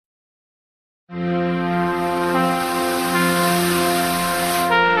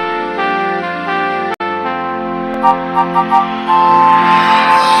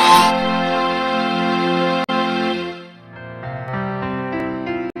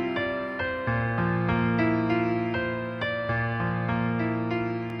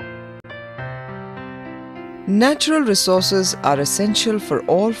Natural resources are essential for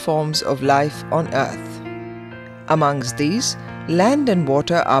all forms of life on Earth. Amongst these, land and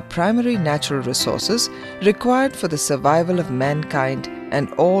water are primary natural resources required for the survival of mankind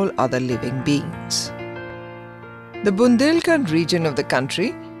and all other living beings. The Bundelkhand region of the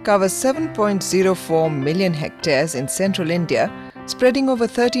country covers 7.04 million hectares in central India, spreading over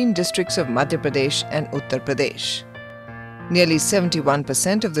 13 districts of Madhya Pradesh and Uttar Pradesh. Nearly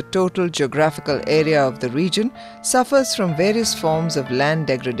 71% of the total geographical area of the region suffers from various forms of land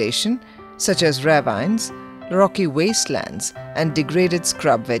degradation, such as ravines, rocky wastelands, and degraded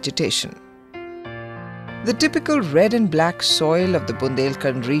scrub vegetation. The typical red and black soil of the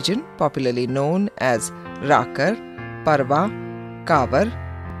Bundelkhand region, popularly known as Rakar, Parva,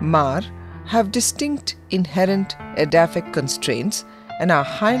 Kavar, Mar, have distinct inherent edaphic constraints and are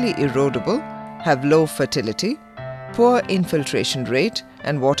highly erodible, have low fertility, poor infiltration rate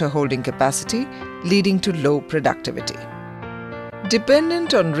and water holding capacity, leading to low productivity.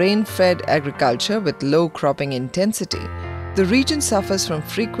 Dependent on rain-fed agriculture with low cropping intensity, the region suffers from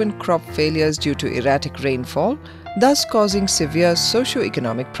frequent crop failures due to erratic rainfall, thus causing severe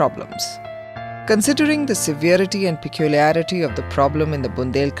socio-economic problems. Considering the severity and peculiarity of the problem in the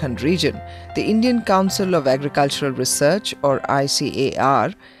Bundelkhand region, the Indian Council of Agricultural Research, or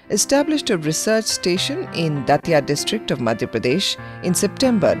ICAR, established a research station in Datia district of Madhya Pradesh in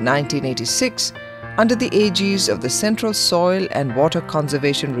September 1986 under the aegis of the Central Soil and Water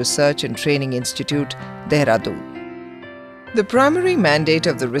Conservation Research and Training Institute, Dehradun. The primary mandate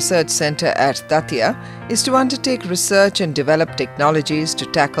of the research center at Datia is to undertake research and develop technologies to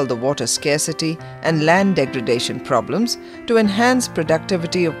tackle the water scarcity and land degradation problems to enhance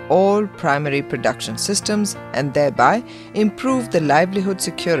productivity of all primary production systems and thereby improve the livelihood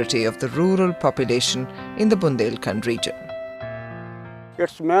security of the rural population in the Bundelkhand region.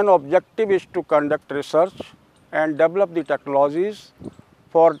 Its main objective is to conduct research and develop the technologies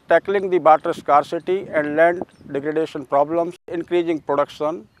for tackling the water scarcity and land degradation problems, increasing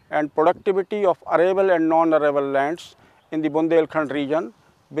production and productivity of arable and non-arable lands in the Bundelkhand region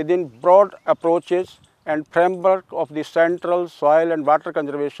within broad approaches and framework of the Central Soil and Water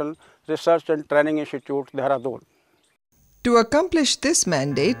Conservation Research and Training Institute, Dehradun. To accomplish this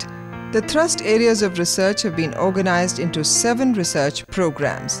mandate, the thrust areas of research have been organized into 7 research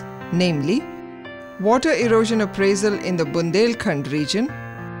programs, namely water erosion appraisal in the Bundelkhand region,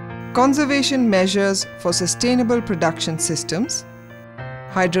 conservation measures for sustainable production systems,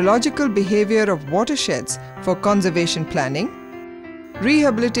 hydrological behavior of watersheds for conservation planning,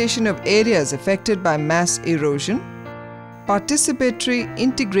 rehabilitation of areas affected by mass erosion, participatory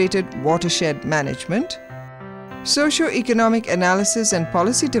integrated watershed management, socio-economic analysis and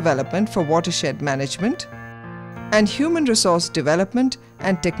policy development for watershed management, and human resource development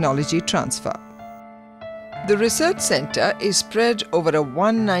and technology transfer. The research center is spread over a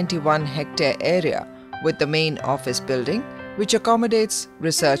 191-hectare area with the main office building, which accommodates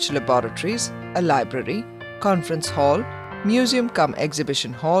research laboratories, a library, conference hall,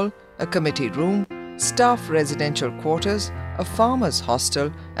 museum-cum-exhibition hall, a committee room, staff residential quarters, a farmer's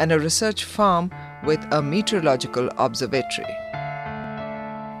hostel, and a research farm with a meteorological observatory.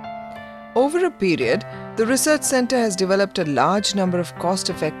 Over a period, the research center has developed a large number of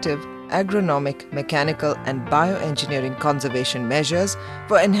cost-effective agronomic, mechanical and bioengineering conservation measures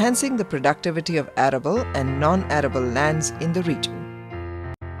for enhancing the productivity of arable and non-arable lands in the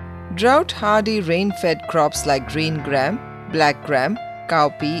region. Drought-hardy rain-fed crops like green gram, black gram,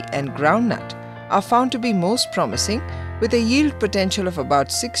 cowpea and groundnut are found to be most promising, with a yield potential of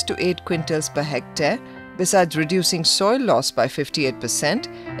about 6 to 8 quintals per hectare, besides reducing soil loss by 58%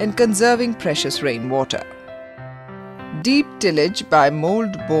 and conserving precious rainwater. Deep tillage by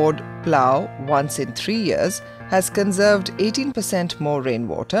mold-board plough once in 3 years has conserved 18% more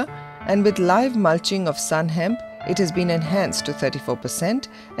rainwater, and with live mulching of sun hemp, it has been enhanced to 34%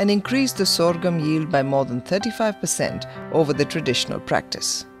 and increased the sorghum yield by more than 35% over the traditional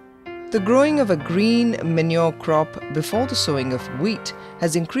practice. The growing of a green manure crop before the sowing of wheat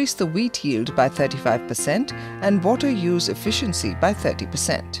has increased the wheat yield by 35% and water use efficiency by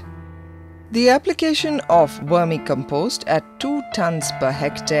 30%. The application of vermicompost at 2 tons per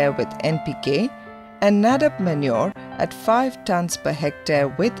hectare with NPK and NADAP manure at 5 tons per hectare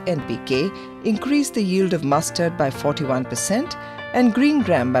with NPK increased the yield of mustard by 41% and green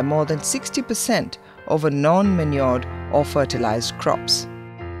gram by more than 60% over non-manured or fertilized crops.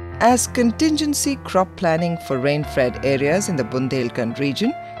 As contingency crop planning for rain-fed areas in the Bundelkhand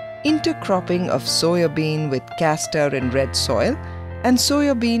region, intercropping of soya bean with castor in red soil and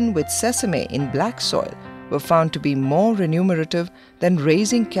soya bean with sesame in black soil were found to be more remunerative than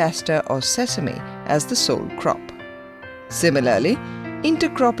raising castor or sesame as the sole crop. Similarly,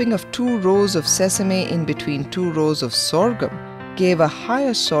 intercropping of 2 rows of sesame in between 2 rows of sorghum gave a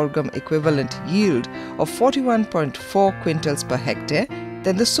higher sorghum equivalent yield of 41.4 quintals per hectare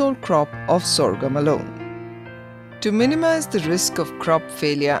than the sole crop of sorghum alone. To minimize the risk of crop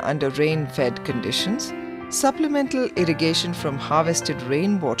failure under rain-fed conditions, supplemental irrigation from harvested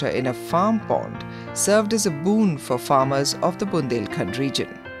rainwater in a farm pond served as a boon for farmers of the Bundelkhand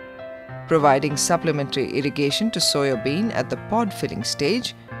region. Providing supplementary irrigation to soybean at the pod filling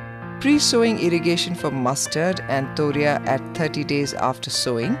stage, pre-sowing irrigation for mustard and thoria at 30 days after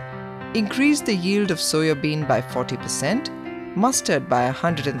sowing increased the yield of soybean by 40%, mustard by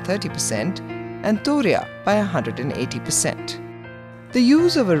 130%, and thoria by 180%. The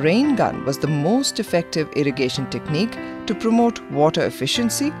use of a rain gun was the most effective irrigation technique to promote water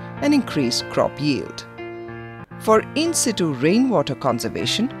efficiency and increase crop yield. For in-situ rainwater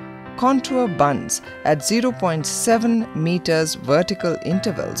conservation, contour bunds at 0.7 meters vertical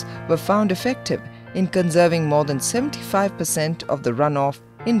intervals were found effective in conserving more than 75% of the runoff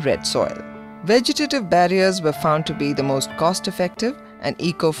in red soil. Vegetative barriers were found to be the most cost-effective and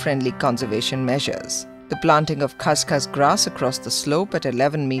eco-friendly conservation measures. The planting of khaskhas grass across the slope at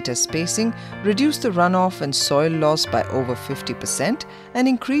 11-meter spacing reduced the runoff and soil loss by over 50% and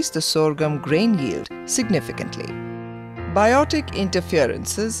increased the sorghum grain yield significantly. Biotic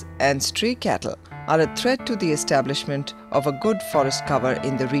interferences and stray cattle are a threat to the establishment of a good forest cover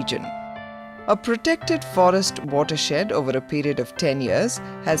in the region. A protected forest watershed over a period of 10 years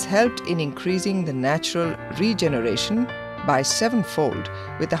has helped in increasing the natural regeneration by 7-fold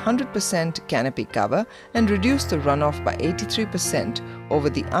with 100% canopy cover and reduced the runoff by 83% over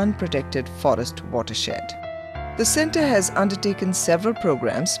the unprotected forest watershed. The Centre has undertaken several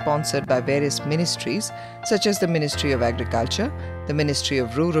programs sponsored by various ministries such as the Ministry of Agriculture, the Ministry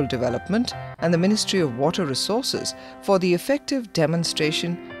of Rural Development and the Ministry of Water Resources for the effective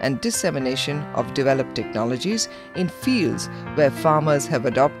demonstration and dissemination of developed technologies in fields where farmers have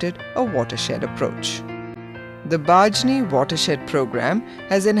adopted a watershed approach. The Bajni Watershed Program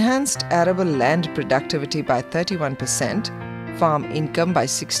has enhanced arable land productivity by 31%, farm income by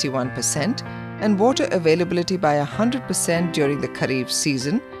 61%, and water availability by 100% during the Kharif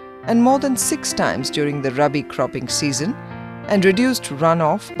season and more than 6 times during the Rabi cropping season, and reduced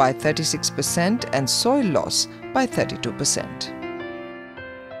runoff by 36% and soil loss by 32%.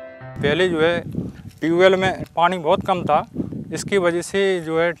 पहले जो है tubewell में पानी बहुत कम था, इसकी वजह से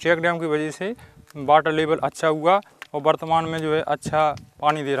जो है चेक डैम की वजह से वाटर लेवल अच्छा हुआ और वर्तमान में जो है अच्छा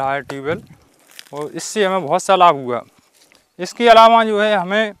पानी दे रहा है ट्यूबवेल और इससे हमें बहुत सा लाभ हुआ। इसके अलावा जो है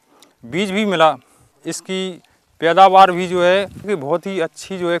हमें बीज भी मिला, इसकी पैदावार भी जो है कि बहुत ही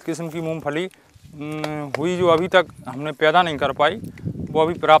अच्छी जो है किस्म की मूंगफली हुई जो अभी तक हमने पैदा नहीं कर पाई वो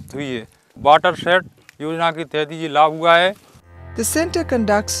अभी प्राप्त हुई है। वाटरशेड योजना के तहत ये लाभ हुआ है। The Centre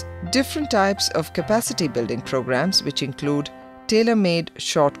conducts different types of capacity building programs which include tailor-made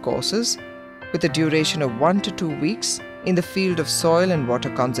short courses with a duration of 1 to 2 weeks in the field of soil and water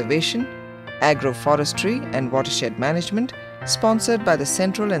conservation, agroforestry and watershed management, sponsored by the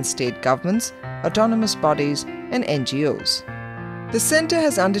central and state governments, autonomous bodies and NGOs. The Centre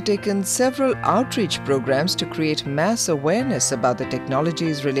has undertaken several outreach programs to create mass awareness about the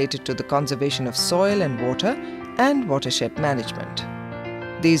technologies related to the conservation of soil and water and watershed management.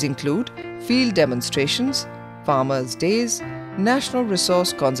 These include field demonstrations, farmers' days, National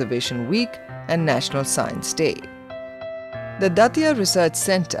Resource Conservation Week and National Science Day. The Datia Research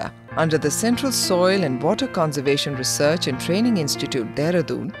Centre under the Central Soil and Water Conservation Research and Training Institute,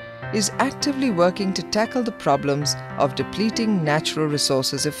 Dehradun, is actively working to tackle the problems of depleting natural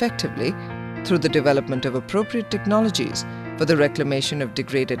resources effectively through the development of appropriate technologies for the reclamation of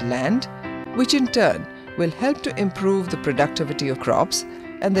degraded land, which in turn will help to improve the productivity of crops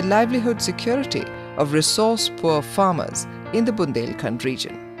and the livelihood security of resource-poor farmers in the Bundelkhand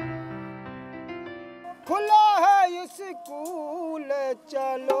region. खुला है school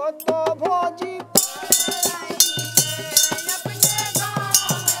चलो तो भौजी